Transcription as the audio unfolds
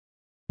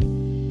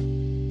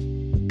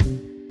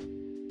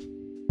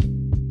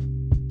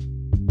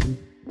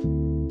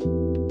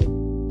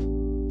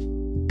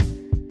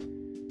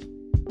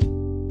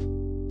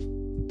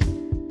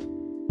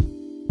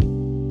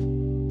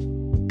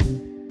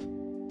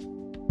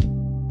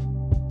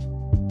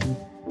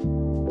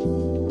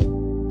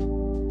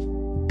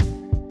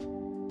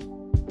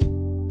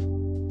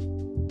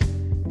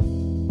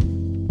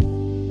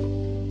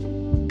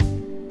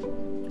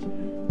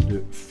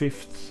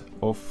5th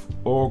of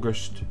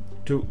August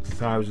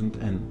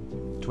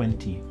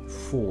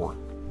 2024.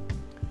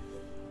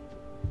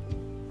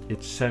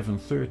 It's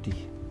 7:30.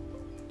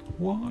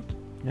 What?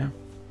 Yeah.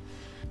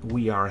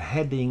 We are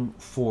heading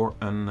for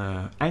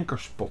an anchor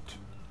spot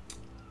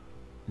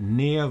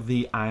near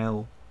the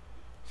Isle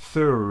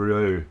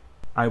Trawler.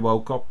 I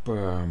woke up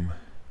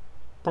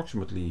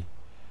approximately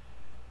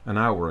an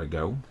hour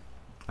ago.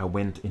 I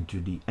went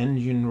into the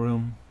engine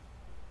room,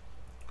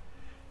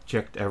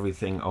 checked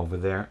everything over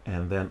there,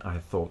 and then I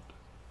thought,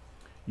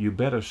 you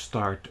better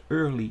start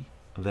early,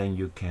 then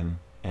you can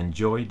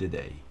enjoy the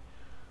day.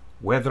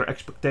 Weather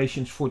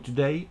expectations for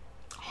today,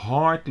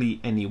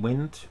 hardly any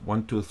wind,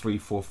 1, 2, 3,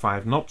 4,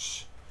 5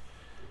 knots,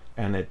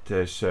 and it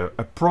is a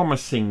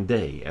promising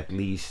day, at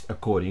least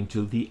according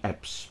to the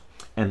apps.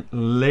 And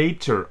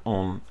later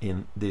on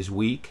in this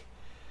week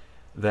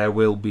there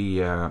will be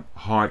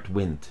hard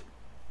wind.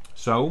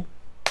 So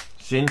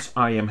since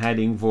I am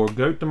heading for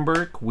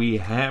Gothenburg, we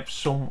have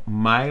some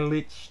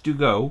mileage to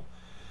go,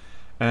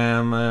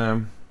 and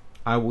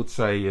I would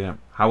say,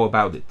 how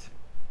about it?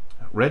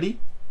 Ready?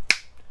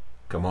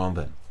 Come on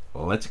then,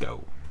 let's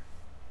go.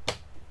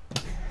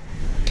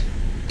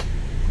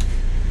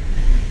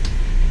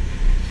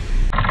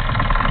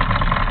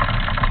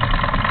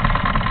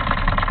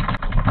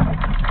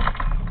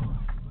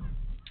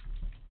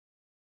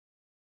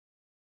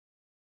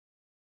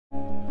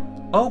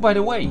 Oh, by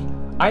the way,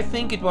 I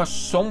think it was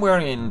somewhere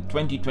in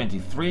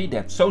 2023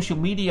 that social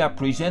media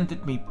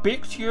presented me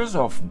pictures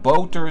of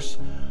boaters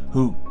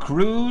who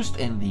cruised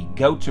in the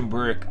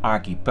Gothenburg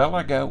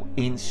archipelago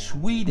in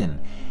Sweden.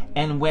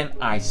 And when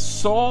I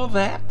saw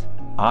that,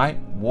 I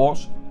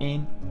was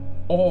in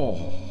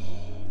awe.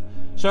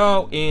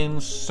 So in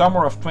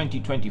summer of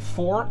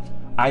 2024,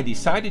 I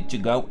decided to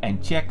go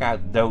and check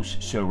out those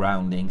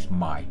surroundings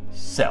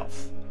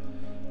myself.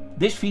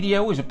 This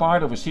video is a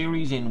part of a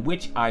series in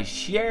which I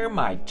share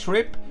my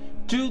trip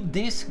to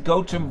this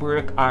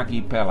Gothenburg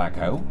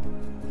archipelago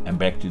and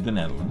back to the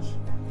Netherlands.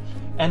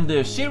 And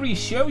the series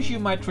shows you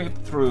my trip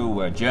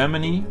through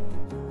Germany,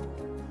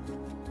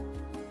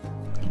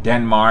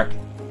 Denmark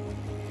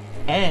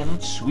and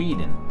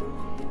Sweden.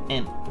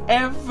 And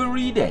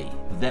every day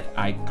that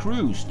I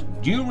cruised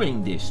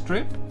during this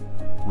trip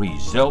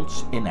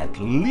results in at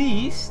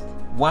least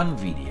one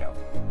video.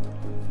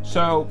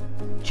 So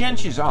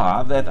chances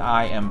are that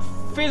I am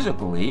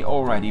physically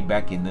already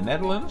back in the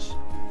Netherlands,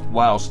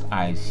 whilst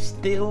I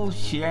still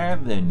share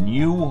the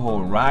new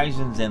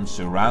horizons and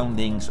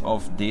surroundings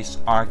of this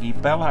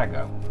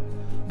archipelago.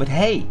 But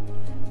hey,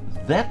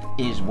 that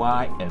is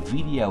why a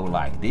video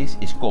like this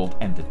is called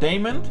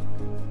entertainment.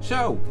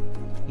 So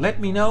let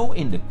me know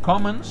in the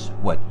comments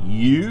what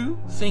you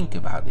think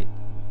about it.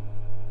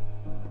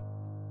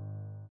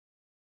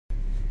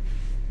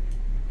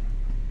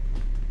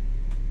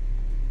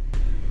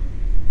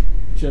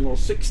 Channel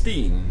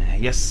 16,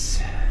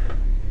 yes.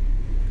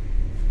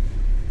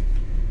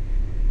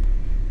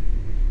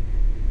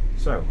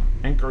 So,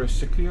 anchor is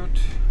secured.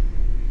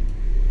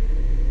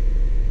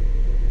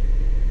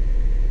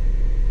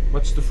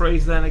 What's the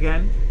phrase then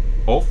again?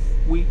 Off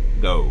we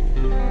go.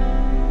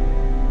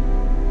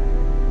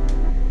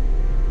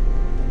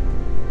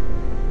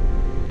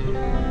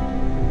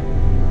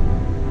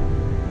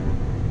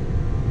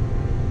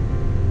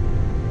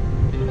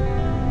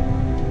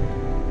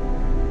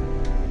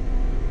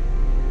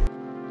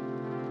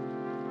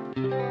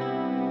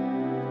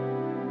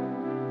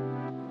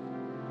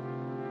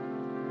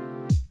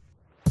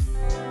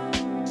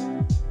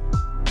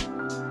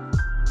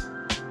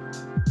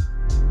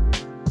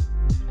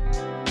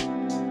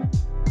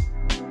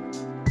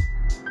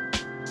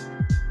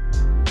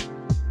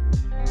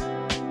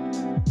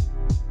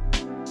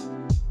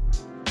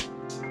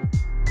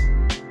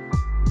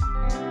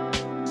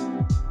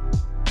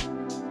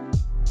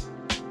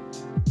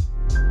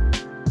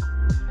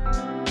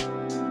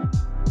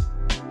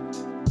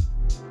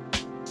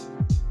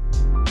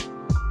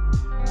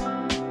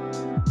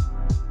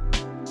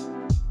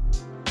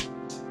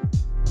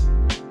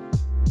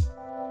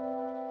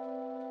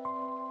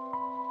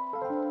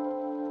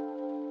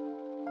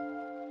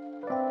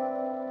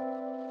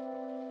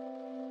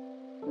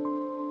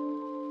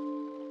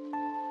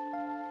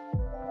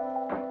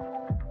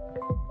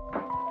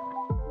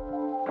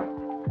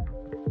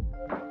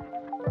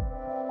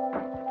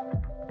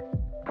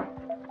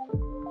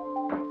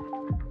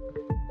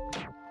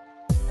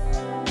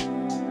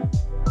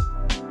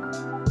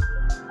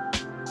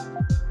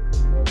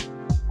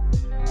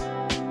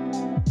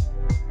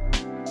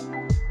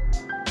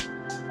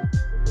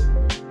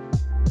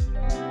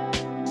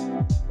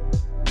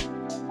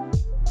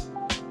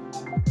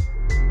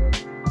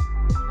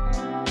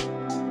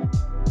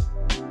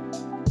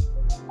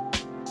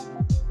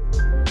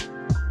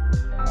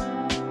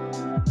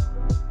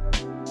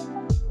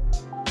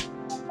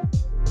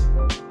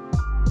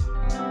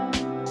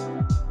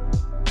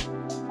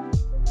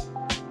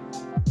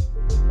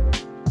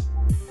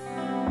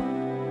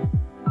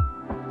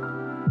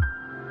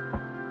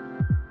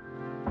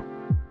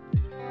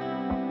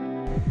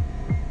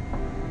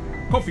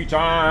 Coffee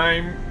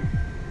time!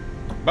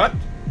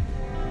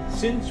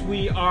 Since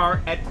we are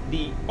at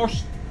the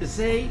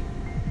Ostzee,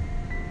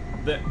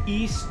 the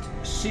East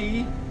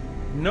Sea,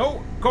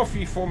 no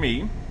coffee for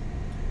me,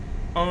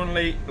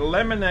 only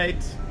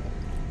lemonade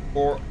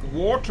or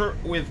water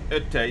with a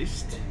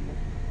taste.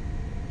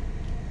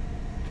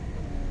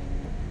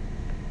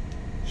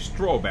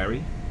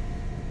 Strawberry.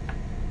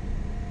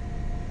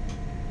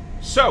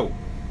 So,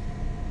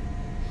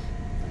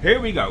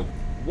 here we go.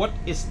 What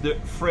is the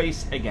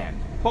phrase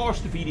again?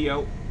 Pause the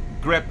video,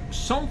 grab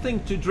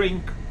something to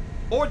drink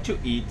or to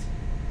eat,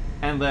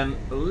 and then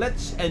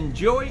let's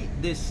enjoy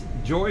this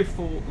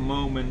joyful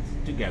moment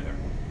together.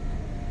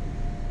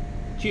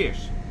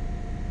 Cheers.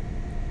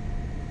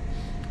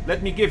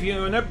 Let me give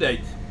you an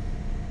update.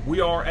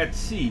 We are at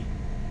sea.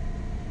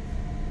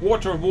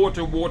 Water,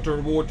 water,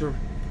 water, water.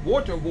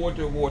 Water,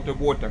 water, water,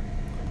 water.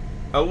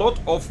 A lot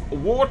of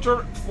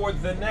water for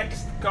the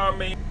next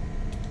coming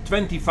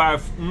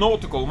 25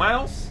 nautical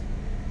miles.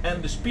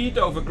 And the speed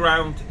over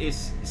ground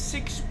is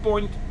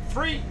 6.3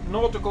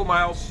 nautical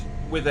miles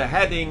with a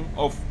heading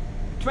of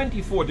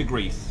 24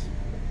 degrees.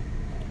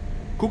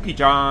 Cookie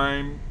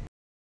time!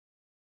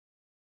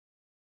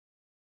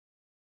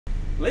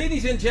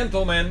 Ladies and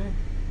gentlemen,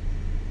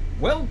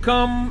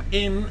 welcome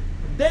in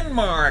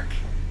Denmark!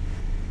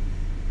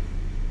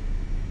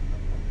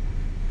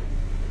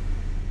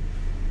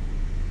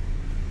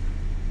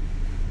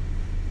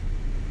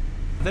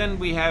 Then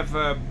we have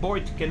a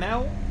buoyed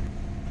canal.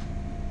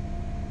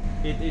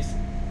 It is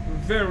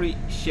very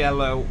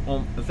shallow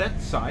on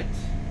that side.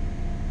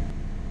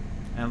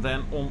 And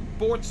then on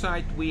port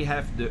side we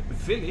have the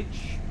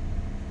village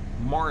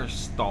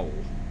Marstal.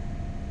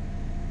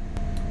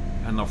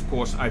 And of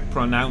course I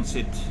pronounce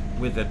it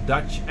with a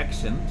Dutch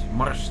accent,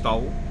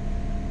 Marstal,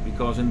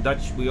 because in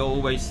Dutch we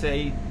always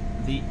say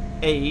the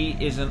A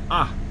is an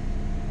A.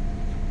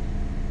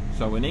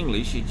 So in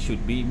English it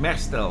should be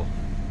Marstal.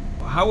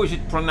 How is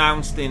it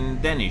pronounced in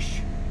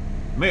Danish?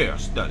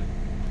 Marstal.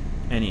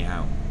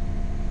 Anyhow,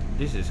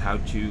 this is how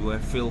to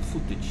fill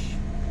footage.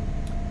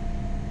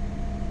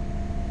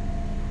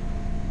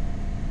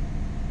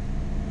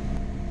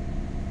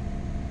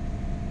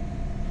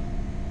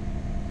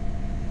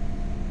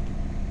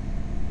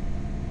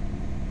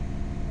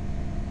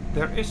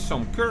 There is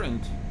some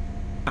current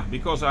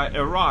because I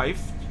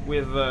arrived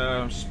with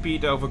a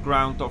speed over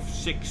ground of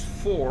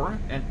 6.4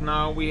 and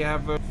now we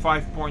have a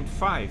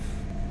 5.5.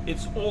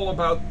 It's all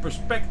about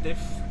perspective.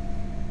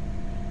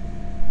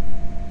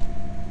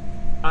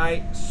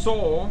 I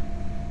saw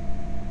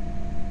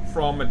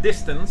from a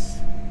distance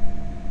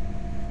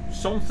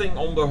something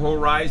on the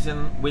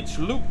horizon which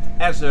looked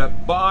as a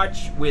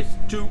barge with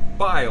two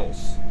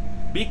piles,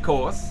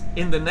 because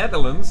in the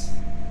Netherlands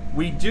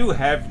we do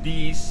have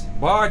these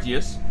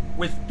barges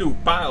with two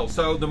piles.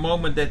 So the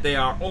moment that they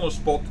are on a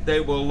spot,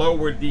 they will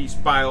lower these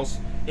piles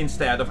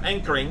instead of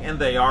anchoring, and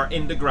they are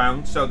in the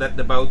ground so that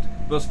the boat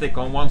will stick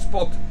on one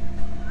spot.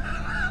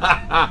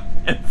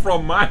 And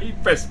from my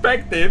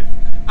perspective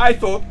I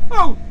thought,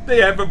 oh, they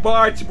have a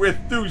barge with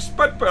two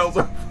spud piles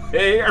over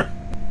here.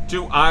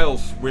 Two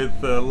aisles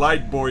with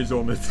light buoys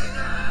on it.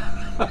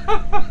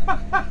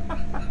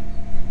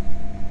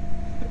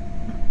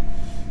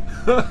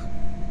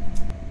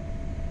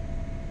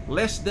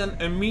 Less than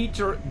a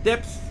meter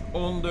depth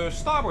on the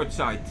starboard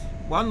side.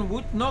 One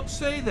would not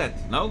say that.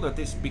 No, that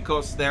is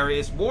because there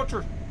is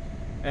water.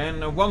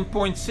 And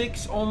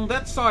 1.6 on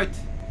that side.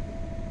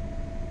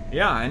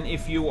 Yeah, and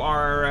if you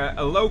are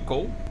a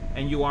local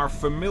and you are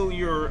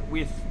familiar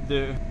with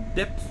the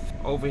depth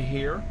over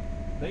here,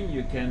 then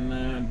you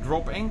can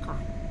drop anchor.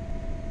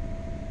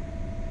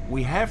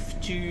 We have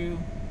to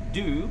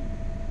do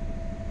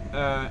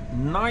a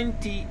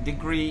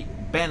 90-degree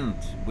bend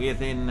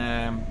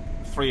within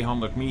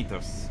 300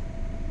 meters.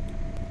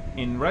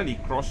 In Rally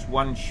Cross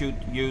one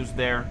should use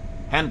their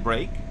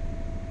handbrake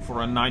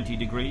for a 90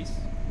 degrees.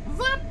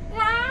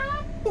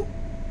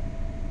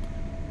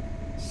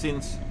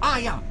 Since,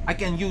 yeah, I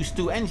can use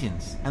two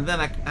engines, and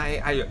then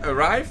I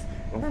arrive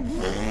and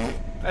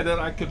then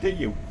I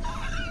continue.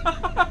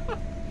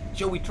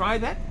 Shall we try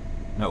that?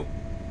 No.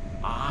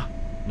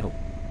 No.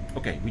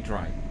 Okay, we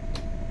try.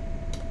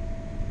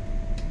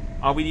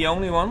 Are we the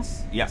only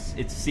ones? Yes,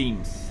 it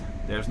seems.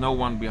 There's no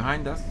one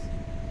behind us.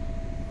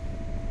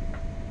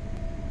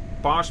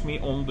 Pass me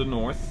on the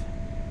north,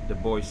 the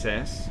boy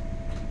says.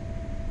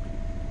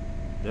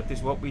 That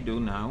is what we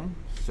do now.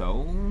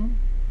 So,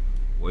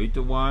 wait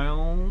a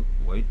while,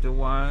 wait a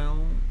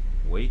while,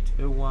 wait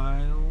a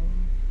while.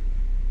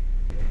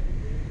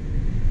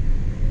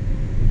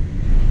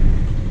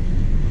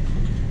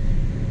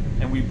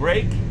 And we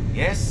brake.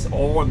 Yes,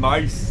 oh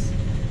nice.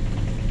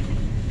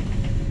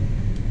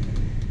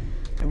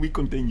 And we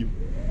continue.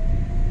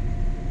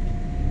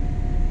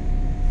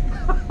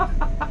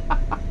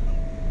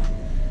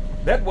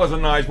 That was a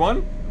nice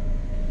one.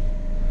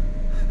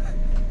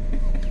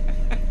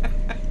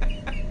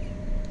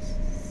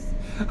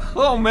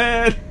 Oh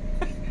man,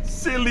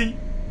 silly.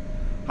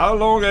 How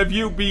long have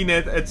you been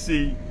at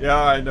sea?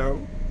 Yeah, I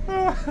know.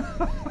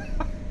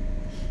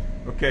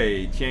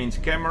 Okay,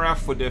 change camera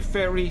for the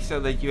ferry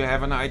so that you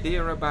have an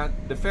idea about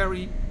the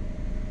ferry.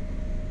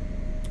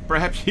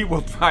 perhaps he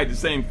will try the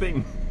same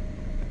thing.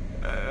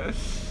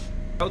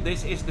 So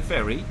this is the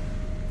ferry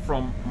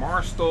from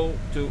Marstal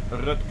to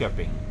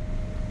Rutköping.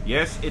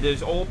 Yes, it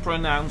is all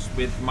pronounced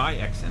with my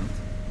accent.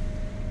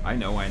 I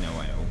know.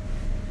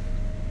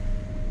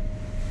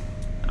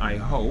 I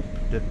hope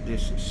that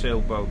this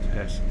sailboat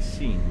has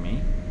seen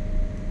me.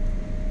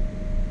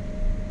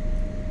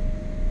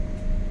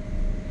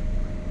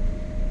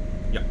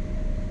 Yeah.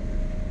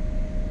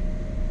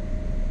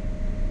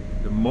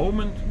 The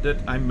moment that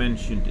I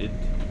mentioned it,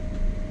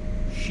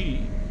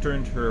 she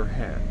turned her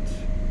head.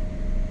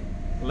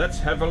 Let's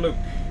have a look.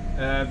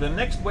 The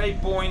next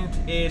waypoint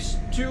is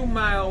 2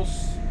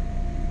 miles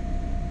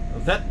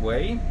that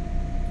way,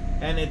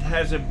 and it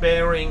has a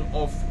bearing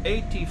of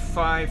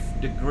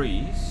 85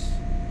 degrees.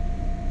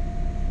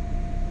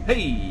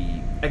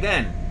 Hey,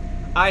 again,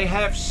 I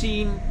have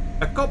seen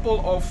a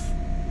couple of,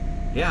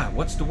 yeah,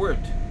 what's the word?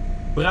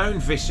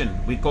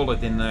 Bruinvissen, we call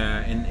it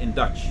in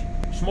Dutch.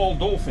 Small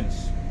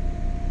dolphins.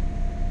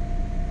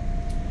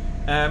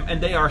 And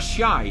they are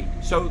shy,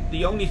 so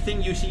the only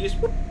thing you see is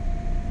whoop,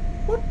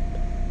 whoop,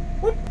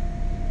 whoop.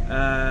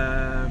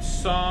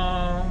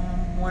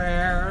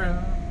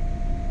 Somewhere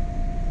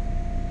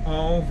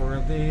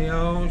over the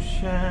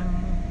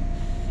ocean,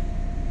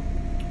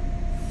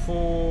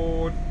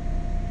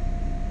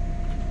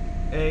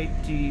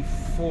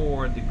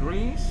 84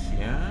 degrees,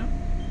 yeah,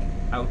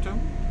 auto.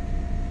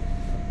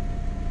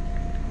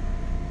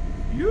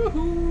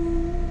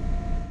 Yoo-hoo!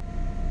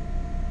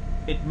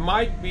 It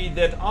might be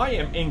that I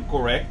am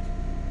incorrect,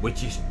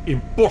 which is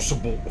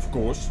impossible, of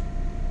course,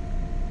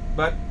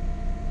 but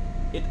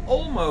it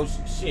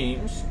almost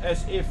seems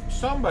as if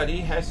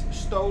somebody has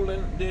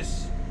stolen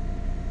this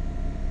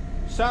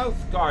south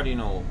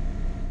cardinal.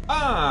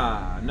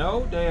 Ah,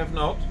 no, they have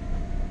not.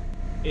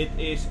 It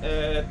is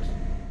at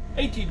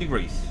 80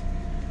 degrees.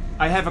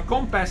 I have a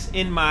compass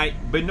in my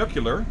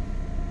binocular,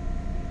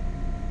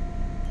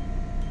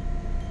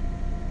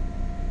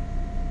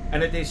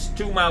 and it is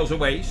 2 miles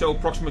away, so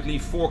approximately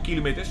 4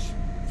 kilometers,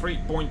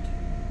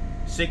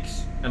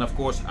 3.6, and of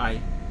course I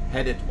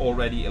had it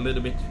already a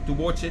little bit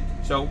towards it,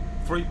 so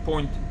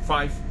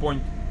 3.5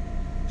 point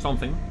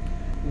something.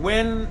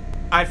 When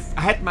I've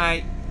had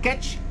my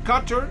catch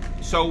cutter,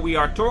 so we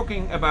are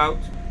talking about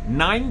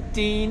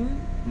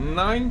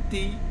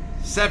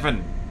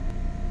 1997,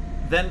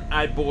 then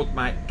I bought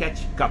my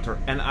catch cutter,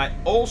 and I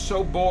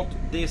also bought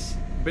this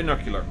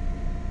binocular.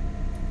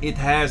 It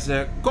has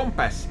a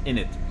compass in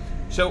it.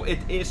 So it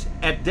is,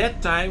 at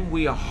that time,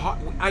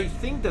 I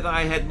think that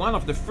I had one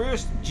of the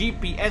first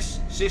GPS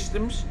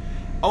systems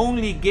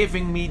only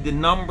giving me the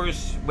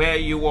numbers where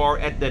you are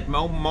at that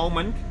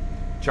moment.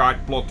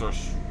 Chart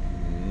plotters,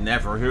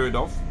 never heard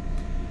of.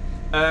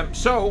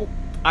 So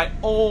I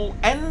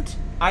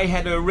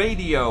had a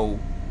radio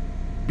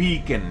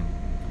beacon.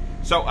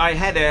 So I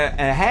had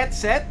a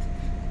headset,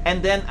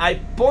 and then I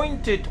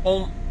pointed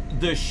on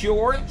the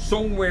shore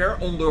somewhere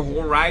on the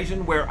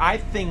horizon where I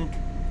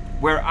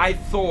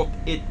thought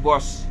it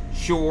was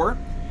shore,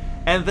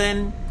 and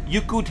then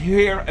you could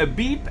hear a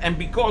beep, and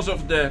because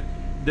of the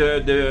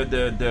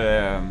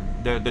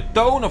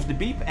tone of the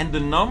beep and the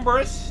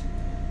numbers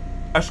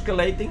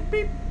escalating,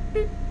 beep,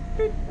 beep,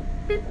 beep,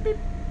 beep, beep,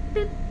 beep,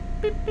 beep,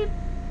 beep,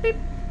 beep,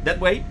 that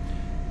way,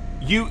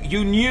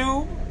 you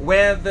knew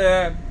where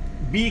the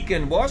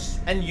beacon was,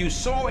 and you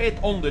saw it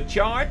on the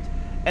chart,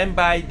 and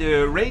by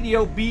the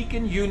radio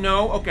beacon you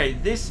know, okay,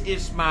 this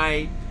is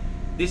my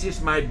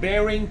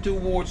bearing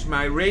towards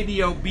my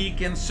radio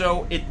beacon,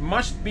 so it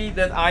must be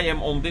that I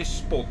am on this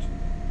spot.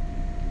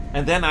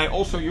 And then I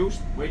also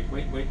used, wait.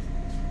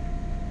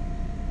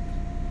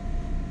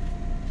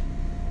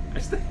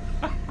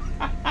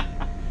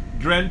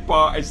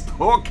 Grandpa is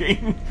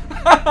talking.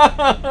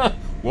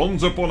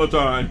 Once upon a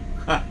time.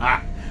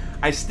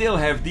 I still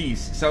have these.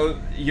 So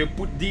you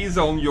put these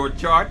on your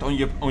chart, on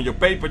your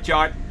paper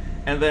chart,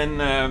 and then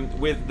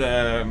with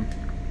the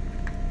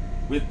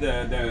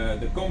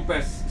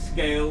compass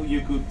scale,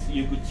 you could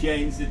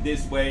change it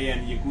this way,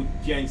 and you could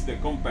change the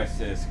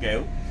compass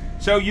scale,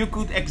 so you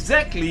could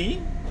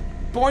exactly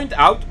point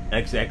out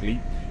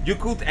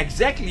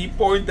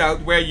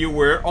where you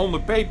were on the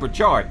paper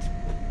chart.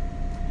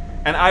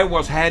 And I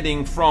was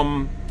heading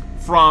from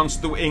France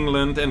to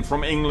England, and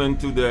from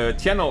England to the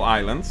Channel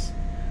Islands.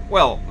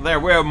 Well, there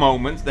were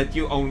moments that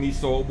you only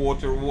saw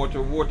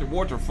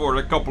water for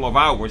a couple of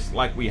hours,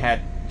 like we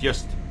had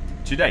just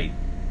today.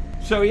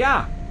 So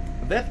yeah,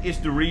 that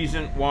is the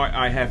reason why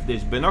I have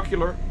this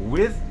binocular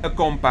with a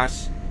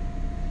compass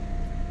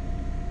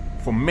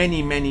for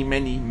many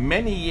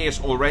years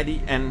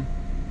already, and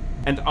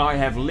I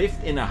have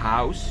lived in a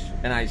house,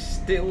 and I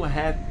still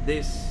had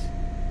this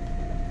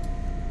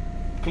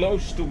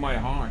close to my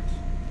heart.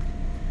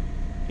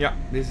 Yeah,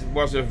 this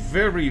was a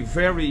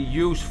very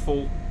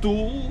useful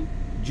tool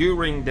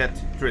during that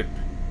trip,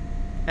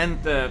 and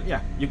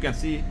yeah, you can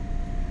see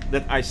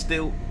that I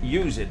still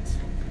use it.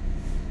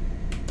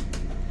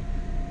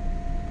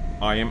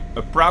 I am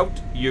a proud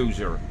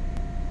user.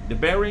 The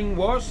bearing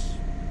was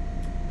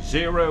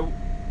 080.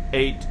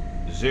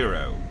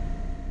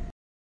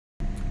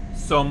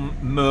 Some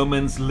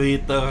moments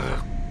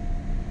later.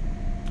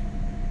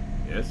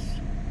 Yes.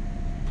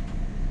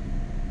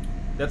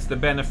 That's the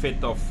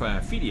benefit of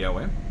video,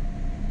 eh?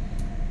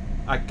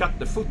 I cut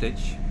the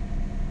footage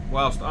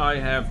whilst I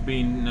have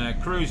been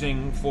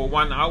cruising for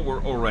 1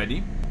 hour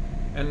already,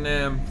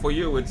 and for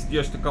you it's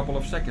just a couple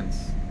of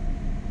seconds.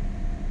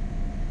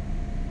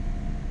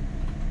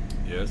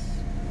 Yes.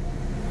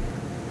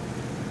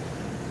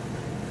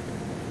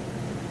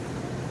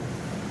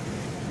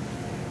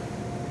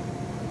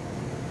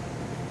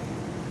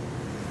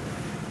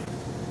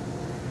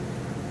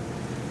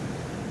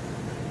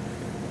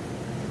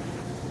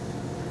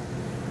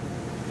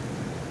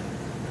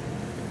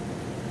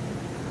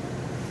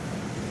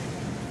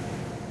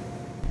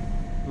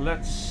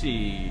 Let's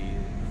see,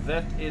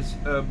 that is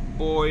a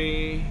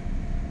buoy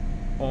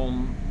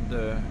on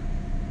the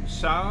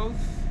south,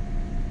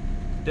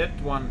 that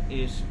one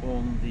is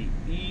on the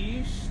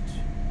east,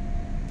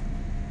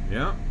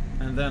 yeah,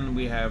 and then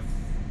we have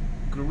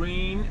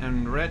green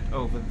and red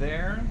over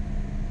there,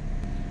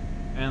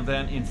 and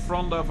then in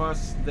front of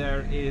us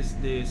there is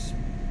this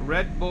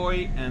red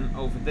buoy, and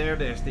over there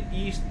there's the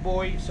east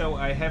buoy, so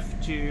I have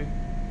to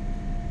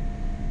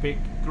pick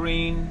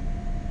green,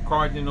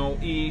 cardinal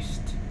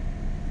east.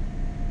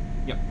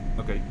 Yeah,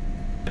 okay.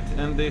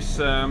 And this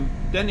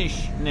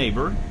Danish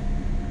neighbor,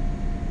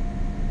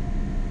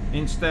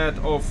 instead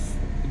of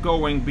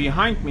going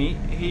behind me,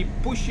 he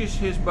pushes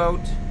his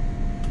boat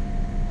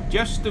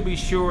just to be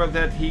sure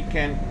that he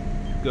can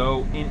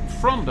go in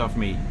front of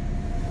me.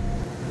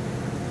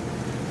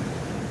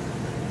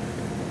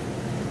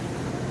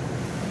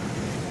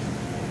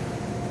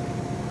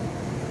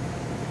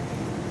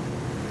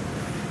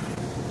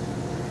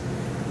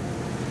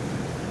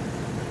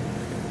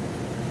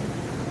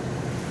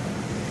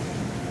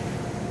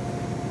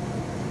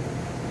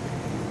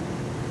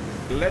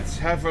 Let's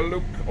have a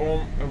look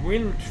on a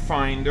wind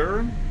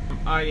finder.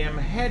 I am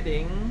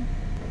heading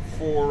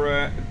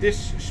for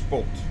this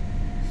spot,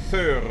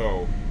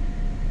 Thuro.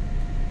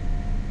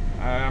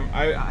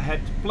 I had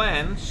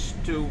plans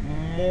to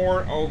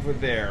moor over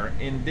there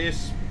in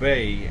this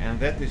bay, and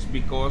that is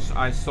because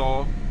I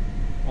saw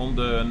on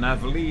the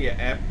Navalier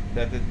app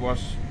that it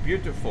was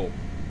beautiful.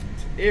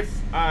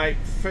 If I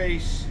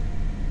face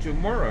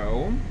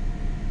tomorrow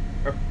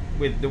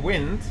with the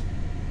wind,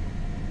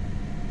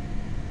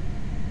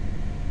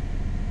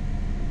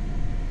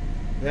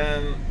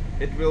 then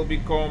it will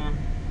become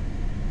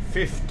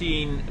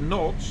 15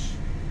 knots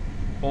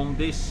on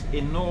this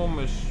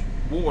enormous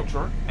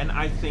water, and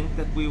I think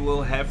that we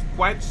will have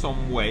quite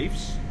some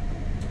waves.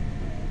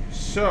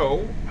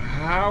 So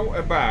how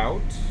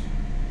about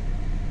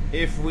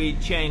if we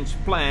change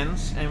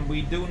plans and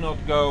we do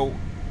not go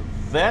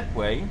that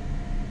way,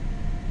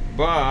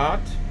 but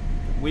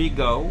we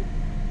go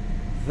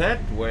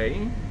that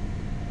way,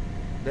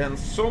 then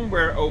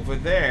somewhere over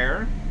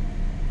there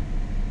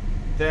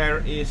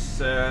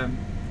is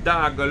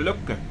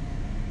Dagelukke.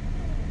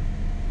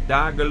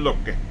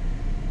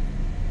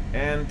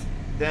 And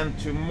then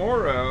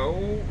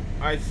tomorrow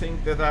I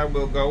think that I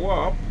will go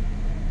up,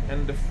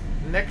 and the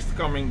next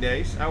coming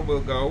days I will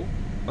go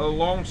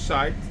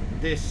alongside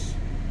this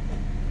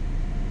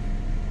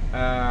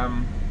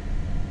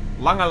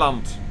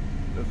Langeland,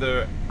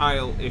 the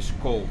isle is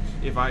called,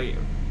 if I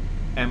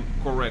am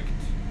correct.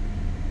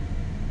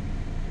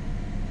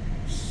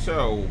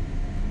 So,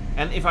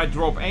 and if I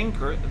drop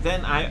anchor,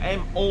 then I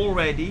am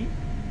already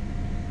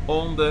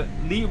on the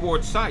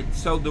leeward side.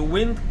 So the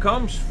wind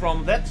comes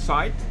from that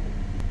side.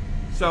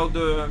 So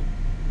the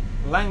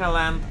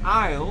Langeland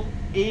Isle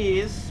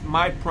is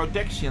my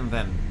protection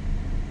then.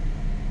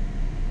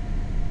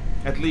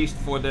 At least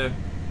for the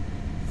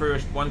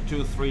first 1,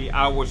 2, 3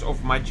 hours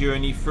of my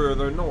journey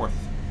further north.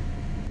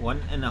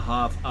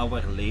 1.5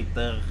 hours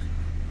later.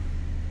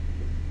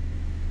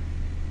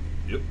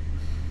 Yep.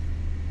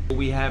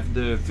 We have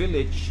the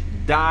village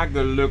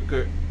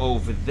Dagelukke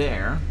over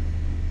there,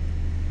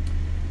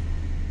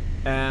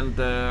 and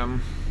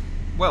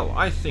well,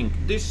 I think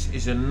this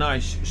is a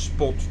nice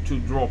spot to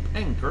drop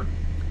anchor.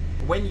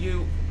 When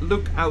you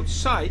look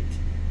outside,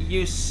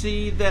 you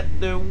see that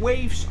the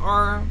waves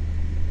are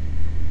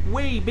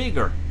way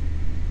bigger.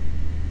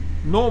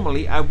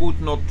 Normally I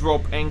would not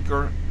drop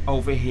anchor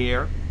over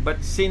here,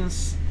 but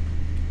since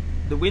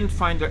the wind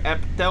finder app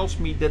tells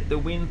me that the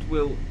wind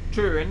will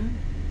turn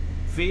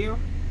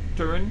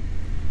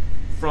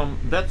from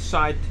that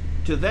side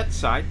to that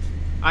side,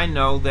 I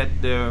know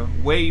that the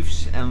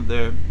waves and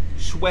the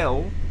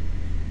swell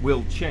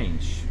will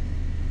change.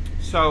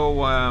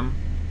 So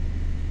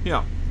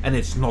yeah, and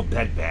it's not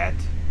that bad.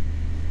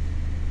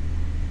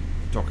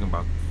 Talking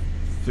about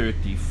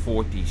 30,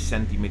 40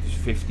 centimeters,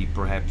 50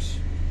 perhaps.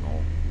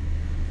 Oh.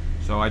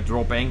 So I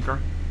drop anchor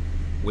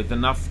with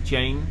enough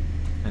chain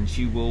and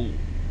she will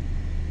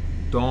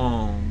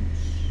dance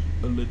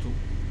a little.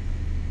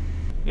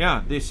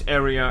 Yeah, this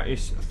area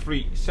is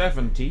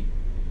 370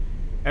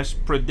 as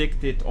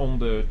predicted on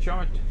the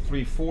chart.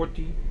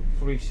 340,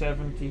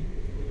 370.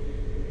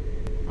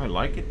 I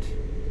like it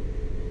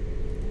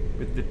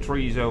with the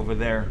trees over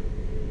there.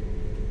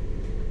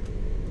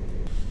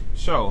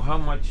 So how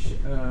much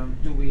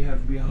do we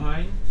have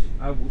behind?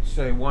 I would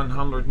say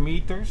 100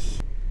 meters.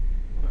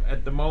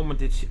 At the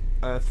moment it's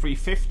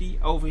 350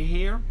 over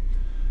here.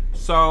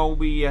 So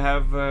we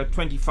have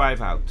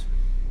 25 out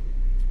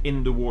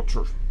in the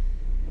water.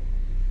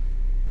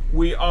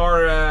 We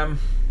are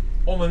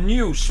on a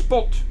new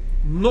spot,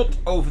 not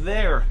over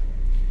there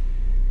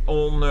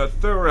on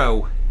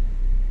Thorough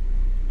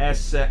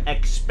as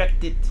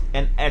expected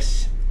and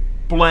as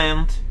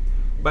planned,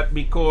 but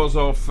because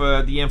of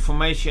the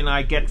information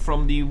I get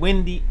from the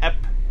Windy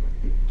app,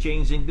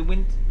 changing the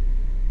wind,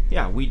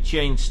 yeah, we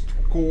changed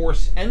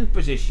course and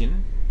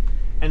position,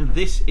 and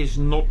this is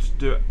not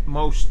the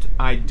most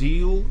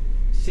ideal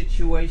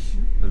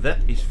situation,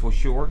 that is for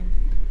sure.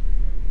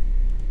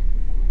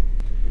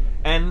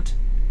 And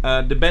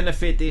the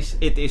benefit is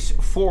it is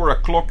 4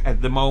 o'clock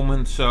at the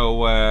moment,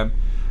 so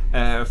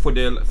for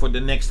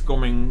the next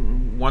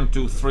coming 1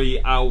 to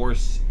 3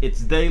 hours it's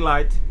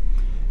daylight,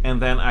 and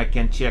then I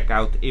can check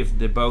out if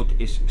the boat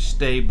is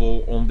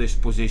stable on this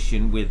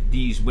position with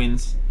these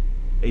winds.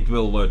 It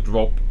will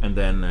drop and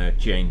then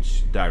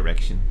change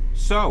direction.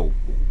 So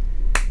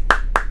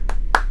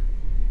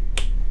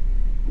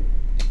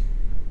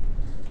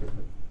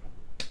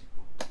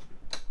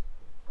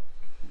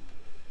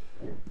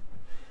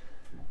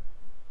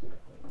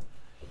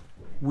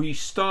we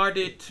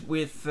started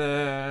with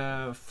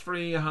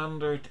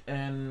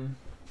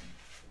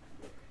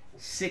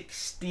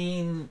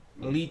 316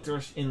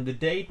 liters in the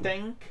day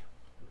tank.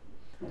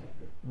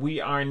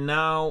 We are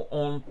now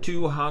on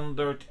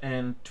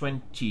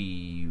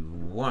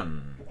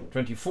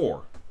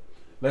 24.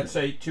 Let's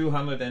say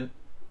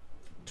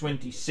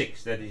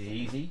 226, that is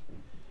easy.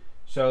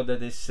 So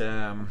that is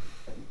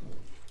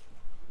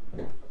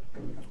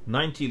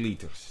 90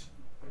 liters.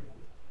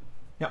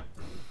 Yeah.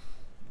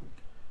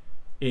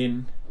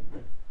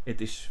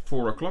 It is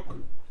 4 o'clock.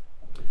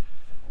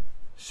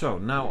 So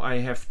now I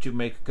have to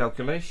make a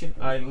calculation.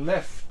 I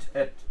left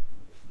at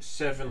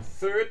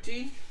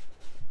 7:30.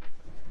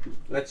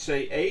 Let's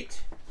say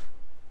 8.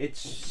 It's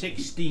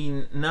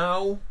 16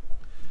 now.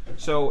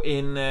 So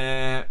in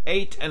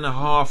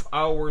 8.5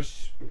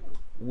 hours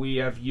we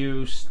have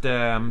used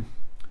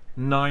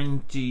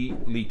 90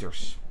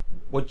 liters.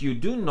 What you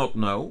do not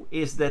know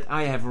is that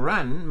I have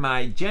run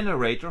my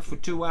generator for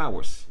 2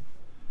 hours.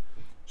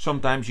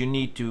 Sometimes you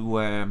need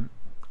to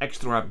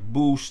extra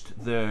boost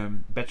the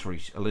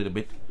batteries a little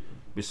bit,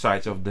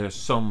 besides of the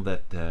sun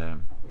that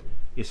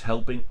is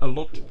helping a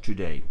lot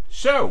today.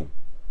 So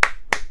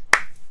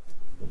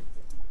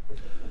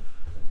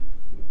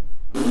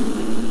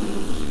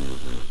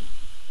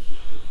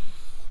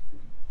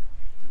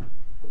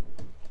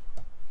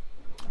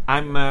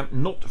I'm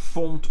not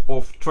fond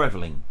of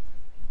traveling.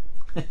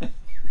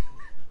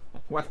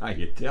 What are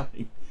you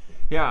telling?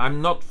 Yeah,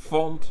 I'm not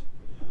fond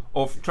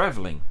of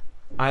traveling.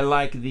 I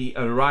like the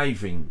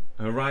arriving,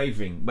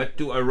 but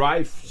to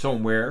arrive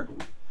somewhere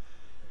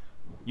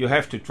you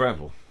have to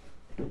travel.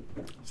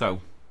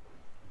 So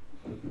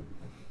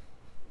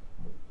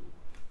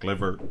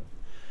clever.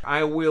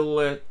 I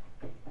will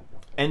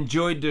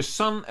enjoy the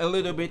sun a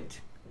little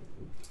bit,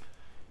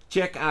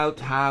 check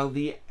out how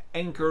the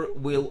anchor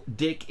will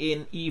dig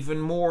in even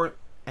more,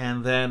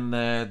 and then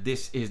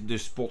this is the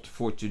spot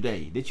for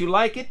today. Did you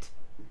like it?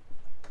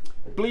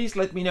 Please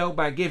let me know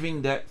by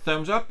giving the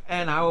thumbs up,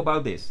 and how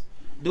about this?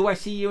 Do I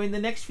see you in the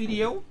next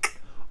video?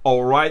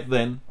 Alright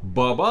then,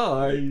 bye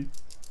bye!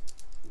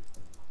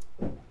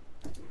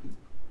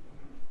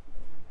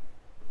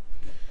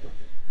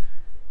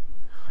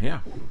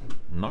 Yeah,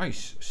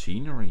 nice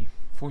scenery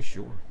for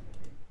sure.